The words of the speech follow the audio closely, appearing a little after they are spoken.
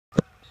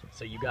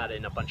So you got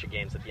in a bunch of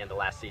games at the end of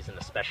last season,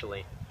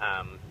 especially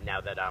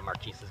now that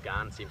Marquise is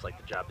gone. It seems like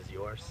the job is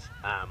yours.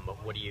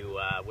 What are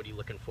you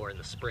looking for in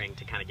the spring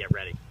to kind of get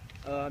ready?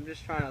 I'm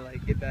just trying to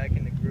like get back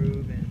in the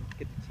groove and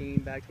get the team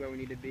back to where we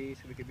need to be,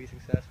 so we could be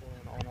successful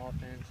on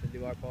offense and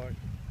do our part.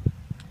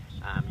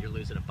 You're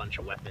losing a bunch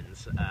of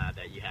weapons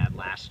that you had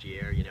last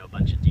year. You know, a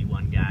bunch of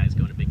D1 guys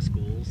going to big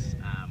schools.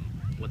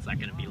 What's that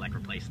going to be like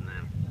replacing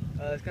them?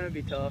 It's going to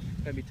be tough.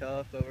 It's going to be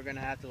tough, but we're going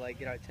to have to like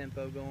get our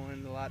tempo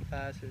going a lot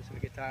faster, so we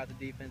can tire out the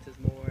defenses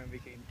more and we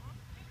can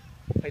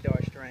play to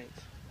our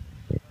strengths.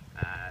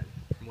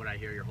 From what I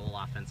hear, your whole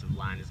offensive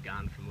line is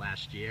gone from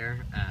last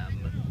year.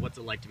 What's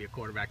it like to be a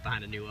quarterback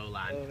behind a new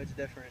O-line? Oh, it's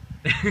different.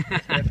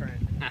 It's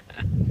different.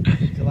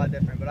 It's a lot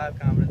different, but I have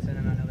confidence in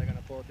them. I know they're going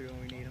to pull through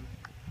when we need them.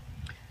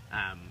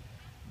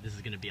 This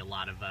is going to be a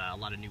lot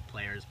of new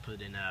players put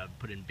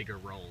in bigger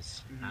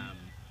roles. Mm-hmm.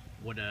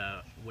 What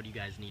do you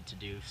guys need to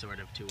do sort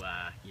of to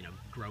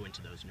grow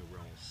into those new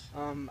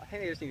roles? I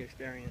think they just need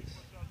experience.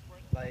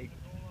 Like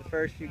the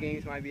first few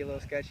games might be a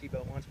little sketchy,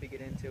 but once we get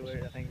into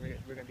it, I think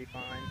we're going to be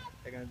fine.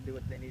 They're going to do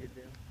what they need to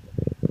do.